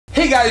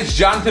guys,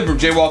 Jonathan from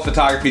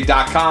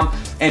JWaltPhotography.com,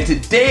 and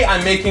today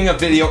I'm making a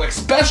video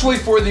especially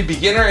for the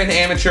beginner and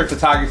amateur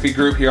photography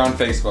group here on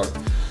Facebook.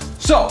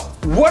 So,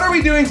 what are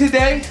we doing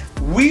today?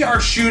 We are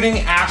shooting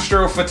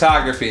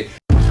astrophotography.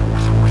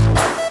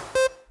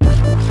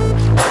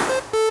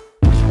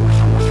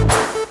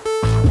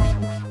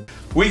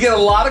 We get a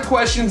lot of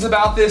questions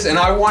about this, and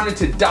I wanted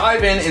to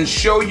dive in and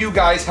show you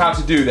guys how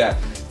to do that.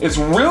 It's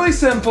really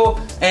simple,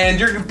 and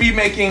you're going to be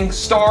making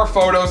star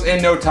photos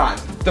in no time.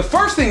 The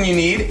first thing you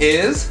need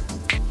is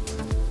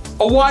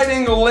a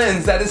wide-angle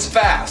lens that is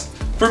fast.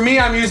 For me,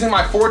 I'm using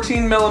my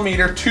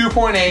 14mm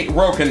 2.8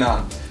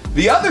 ROKINON.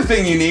 The other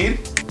thing you need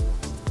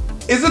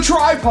is a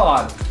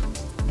tripod.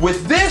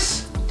 With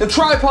this, the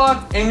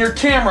tripod, and your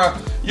camera,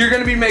 you're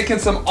going to be making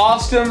some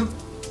awesome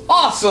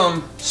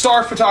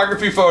star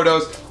photography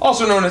photos,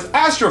 also known as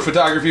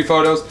astrophotography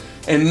photos,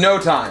 in no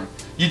time.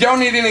 You don't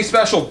need any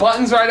special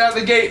buttons right out of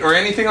the gate or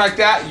anything like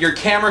that. Your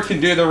camera can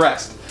do the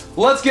rest.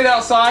 Let's get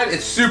outside.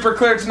 It's super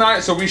clear tonight,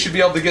 so we should be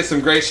able to get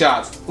some great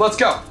shots. Let's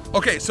go.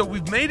 Okay, so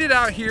we've made it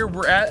out here.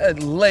 We're at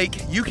a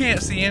lake. You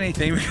can't see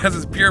anything because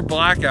it's pure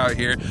black out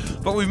here,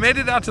 but we made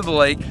it out to the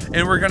lake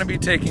and we're gonna be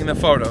taking the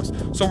photos.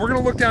 So we're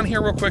gonna look down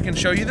here real quick and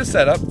show you the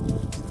setup.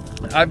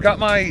 I've got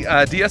my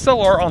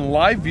DSLR on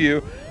live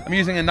view. I'm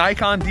using a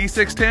Nikon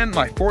D610,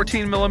 my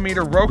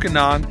 14mm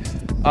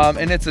ROKINON,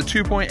 and it's a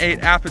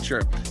 2.8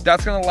 aperture.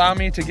 That's gonna allow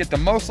me to get the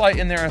most light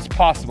in there as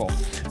possible.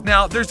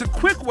 Now, there's a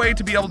quick way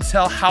to be able to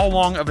tell how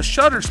long of a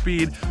shutter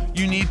speed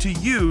you need to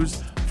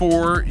use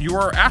for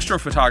your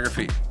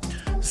astrophotography.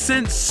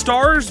 Since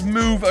stars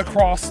move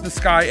across the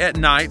sky at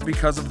night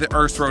because of the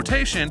Earth's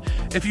rotation,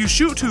 if you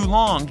shoot too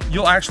long,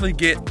 you'll actually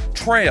get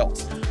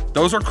trails.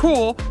 Those are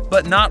cool,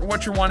 but not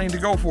what you're wanting to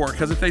go for,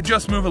 because if they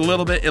just move a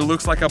little bit, it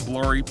looks like a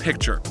blurry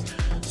picture.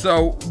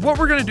 So what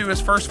we're gonna do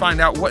is first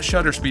find out what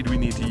shutter speed we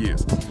need to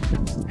use.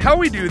 How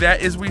we do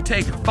that is we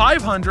take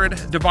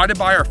 500 divided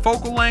by our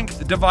focal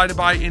length, divided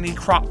by any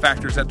crop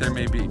factors that there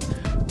may be.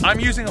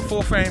 I'm using a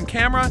full frame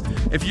camera.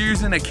 If you're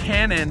using a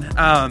Canon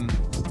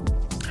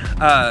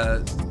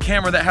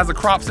camera that has a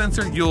crop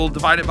sensor, you'll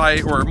divide it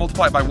by, or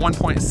multiply it by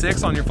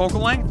 1.6 on your focal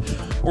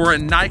length, or a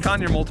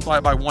Nikon, you'll multiply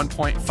it by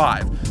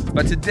 1.5.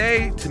 But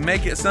today, to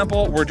make it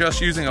simple, we're just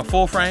using a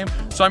full frame.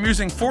 So I'm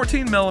using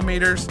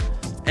 14mm,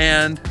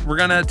 and we're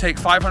gonna take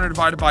 500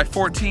 divided by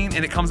 14,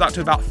 and it comes out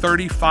to about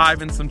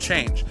 35 and some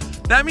change.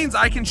 That means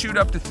I can shoot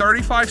up to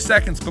 35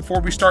 seconds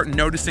before we start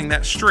noticing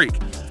that streak.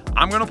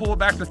 I'm gonna pull it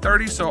back to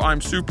 30, so I'm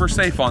super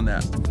safe on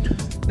that.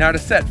 Now, to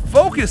set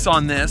focus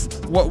on this,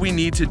 what we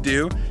need to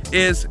do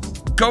is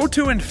go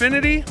to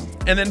infinity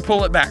and then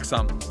pull it back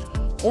some.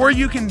 Or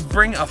you can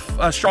bring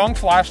a strong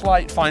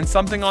flashlight, find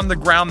something on the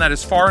ground that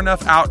is far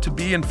enough out to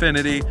be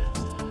infinity,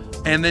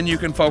 and then you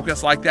can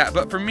focus like that.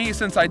 But for me,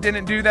 since I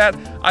didn't do that,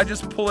 I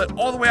just pull it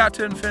all the way out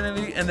to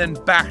infinity and then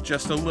back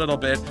just a little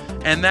bit,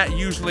 and that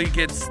usually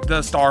gets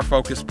the star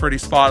focus pretty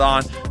spot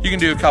on. You can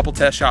do a couple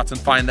test shots and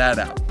find that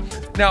out.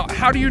 Now,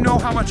 how do you know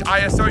how much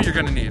ISO you're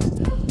gonna need?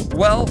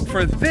 Well,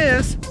 for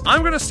this,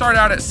 I'm gonna start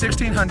out at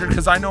 1600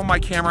 because I know my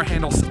camera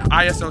handles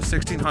ISO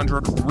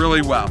 1600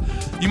 really well.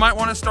 You might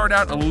wanna start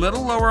out a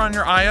little lower on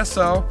your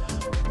ISO,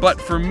 but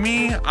for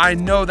me, I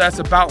know that's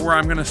about where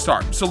I'm gonna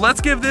start. So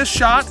let's give this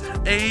shot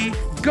a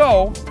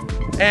go,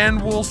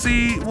 and we'll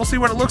see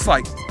what it looks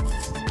like.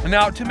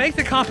 Now, to make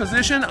the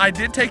composition, I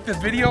did take the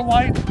video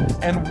light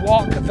and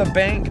walk the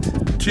bank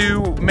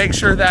to make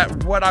sure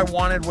that what I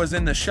wanted was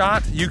in the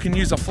shot. You can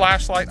use a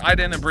flashlight. I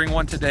didn't bring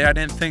one today. I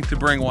didn't think to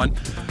bring one.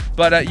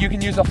 But you can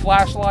use a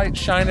flashlight,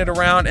 shine it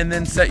around, and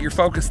then set your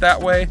focus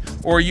that way,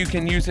 or you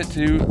can use it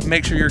to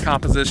make sure your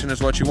composition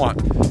is what you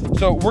want.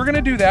 So we're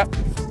gonna do that.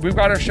 We've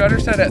got our shutter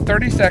set at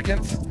 30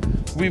 seconds.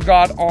 We've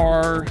got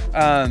our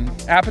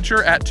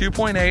aperture at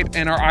 2.8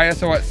 and our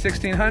ISO at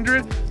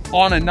 1600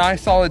 on a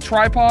nice solid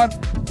tripod,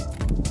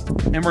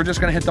 and we're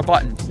just gonna hit the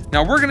button.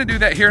 Now we're gonna do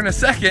that here in a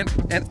second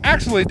and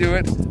actually do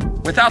it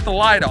without the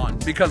light on,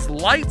 because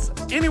lights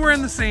anywhere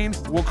in the scene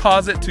will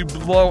cause it to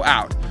blow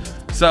out.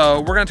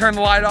 So we're gonna turn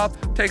the light off,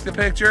 take the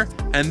picture,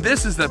 and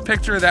this is the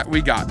picture that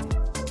we got.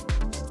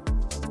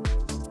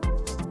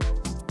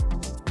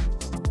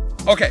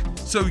 Okay,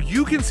 so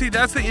you can see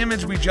that's the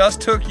image we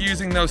just took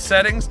using those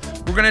settings.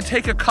 We're gonna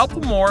take a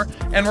couple more,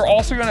 and we're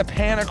also gonna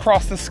pan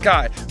across the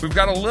sky. We've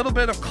got a little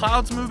bit of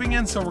clouds moving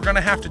in, so we're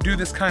gonna have to do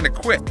this kind of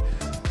quick.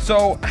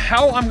 So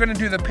how I'm gonna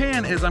do the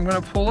pan is I'm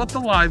gonna pull up the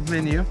live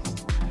menu,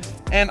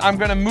 and I'm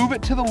gonna move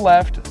it to the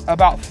left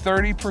about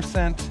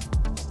 30%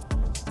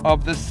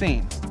 of the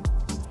scene.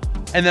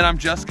 And then I'm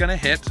just gonna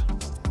hit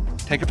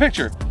take a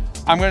picture.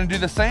 I'm gonna do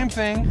the same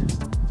thing,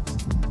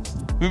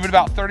 move it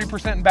about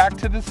 30% back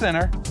to the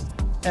center,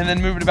 and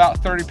then move it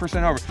about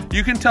 30% over.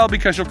 You can tell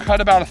because you'll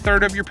cut about a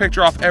third of your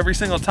picture off every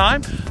single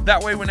time.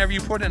 That way, whenever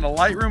you put it in a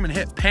Lightroom and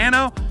hit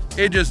pano,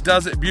 it just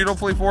does it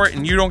beautifully for it,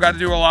 and you don't got to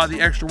do a lot of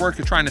the extra work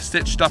of trying to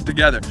stitch stuff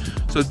together.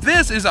 So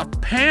this is a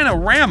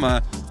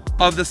panorama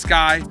of the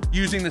sky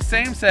using the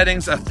same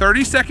settings, a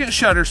 30-second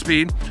shutter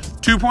speed,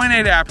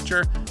 2.8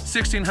 aperture,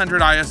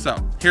 1600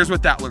 ISO. Here's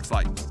what that looks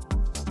like.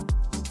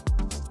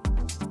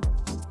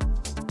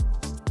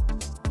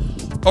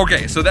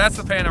 Okay, so that's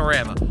the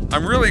panorama.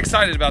 I'm really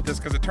excited about this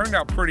because it turned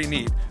out pretty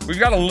neat. We've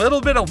got a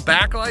little bit of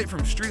backlight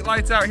from street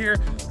lights out here,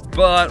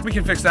 but we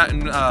can fix that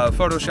in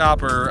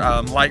Photoshop or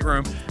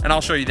Lightroom, and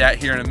I'll show you that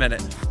here in a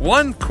minute.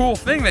 One cool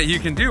thing that you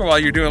can do while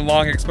you're doing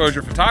long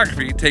exposure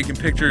photography, taking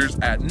pictures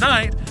at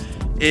night,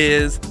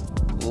 is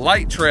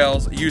light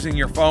trails using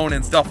your phone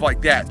and stuff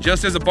like that.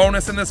 Just as a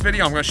bonus in this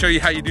video, I'm gonna show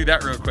you how you do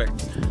that real quick.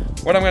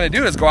 What I'm gonna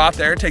do is go out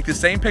there, take the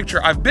same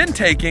picture I've been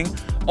taking,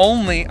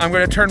 only I'm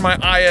gonna turn my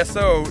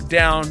ISO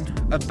down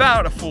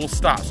about a full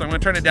stop. So I'm gonna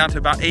turn it down to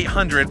about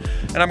 800,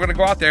 and I'm gonna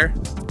go out there,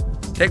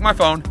 take my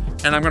phone,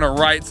 and I'm gonna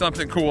write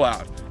something cool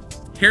out.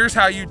 Here's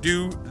how you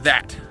do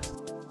that.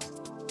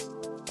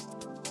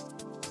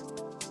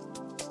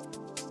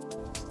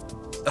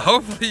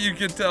 Hopefully you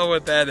can tell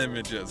what that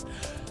image is.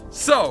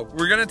 So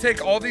we're gonna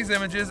take all these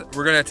images,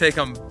 we're gonna take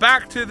them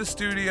back to the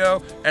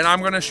studio, and I'm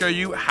gonna show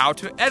you how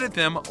to edit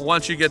them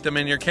once you get them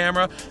in your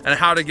camera and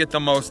how to get the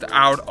most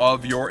out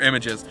of your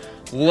images.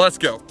 Let's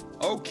go.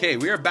 Okay,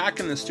 we are back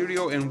in the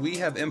studio and we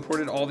have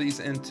imported all these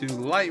into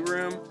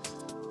Lightroom.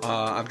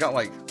 I've got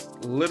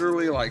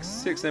literally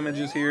 6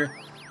 images here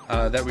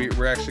that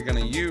we're actually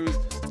gonna use.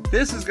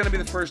 This is gonna be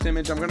the first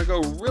image. I'm gonna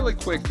go really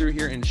quick through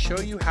here and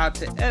show you how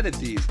to edit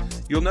these.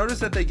 You'll notice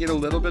that they get a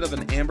little bit of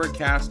an amber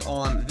cast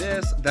on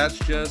this. That's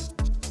just,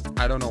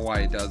 I don't know why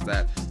it does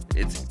that.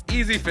 It's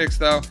easy fix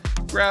though.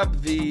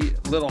 Grab the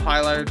little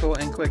highlighter tool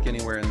and click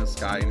anywhere in the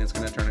sky and it's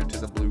gonna turn it to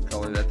the blue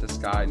color that the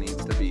sky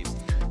needs to be.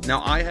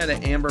 Now I had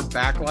an amber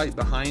backlight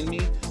behind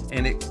me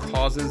and it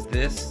causes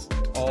this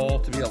all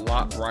to be a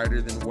lot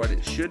brighter than what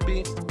it should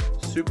be.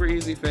 Super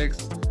easy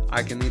fix.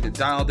 I can need to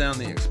dial down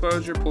the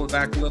exposure, pull it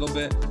back a little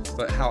bit,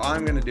 but how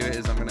I'm gonna do it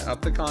is I'm gonna up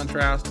the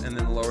contrast and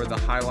then lower the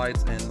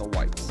highlights and the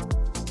whites.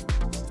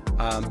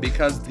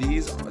 Because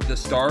the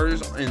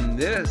stars in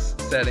this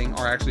setting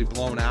are actually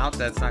blown out,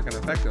 that's not gonna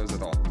affect those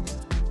at all.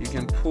 You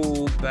can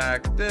pull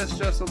back this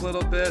just a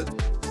little bit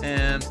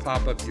and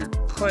pop up your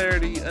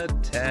clarity a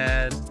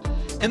tad.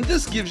 And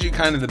this gives you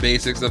kind of the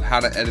basics of how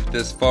to edit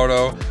this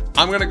photo.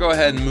 I'm gonna go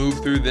ahead and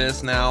move through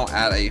this now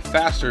at a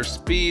faster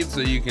speed so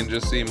you can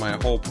just see my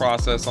whole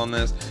process on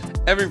this.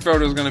 Every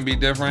photo is gonna be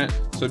different,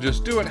 so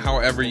just do it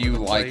however you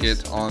like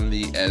it on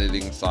the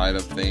editing side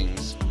of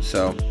things.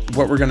 So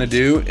what we're gonna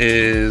do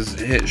is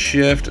hit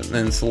shift and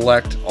then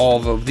select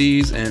all of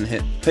these and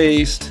hit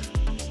paste.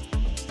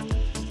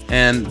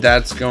 And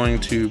that's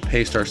going to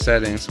paste our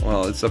settings.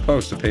 Well, it's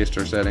supposed to paste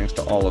our settings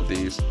to all of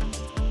these.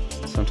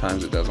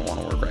 Sometimes it doesn't want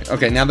to work right.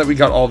 Okay, now that we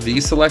got all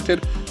these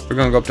selected, we're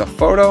going to go up to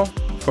photo,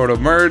 photo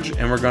merge,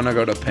 and we're going to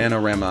go to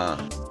panorama.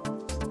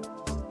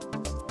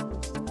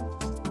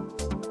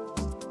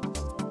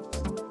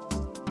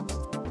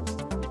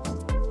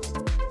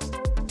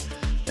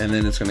 And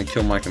then it's going to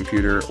kill my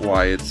computer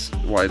while it's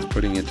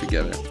putting it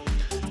together.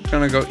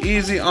 Going to go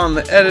easy on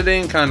the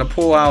editing, kind of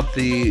pull out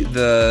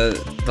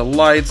the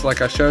lights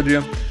like I showed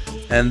you,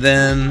 and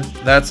then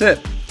that's it.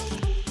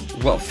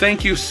 Well,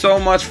 thank you so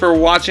much for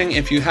watching.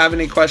 If you have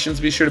any questions,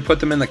 be sure to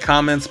put them in the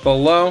comments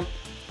below.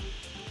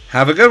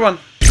 Have a good one.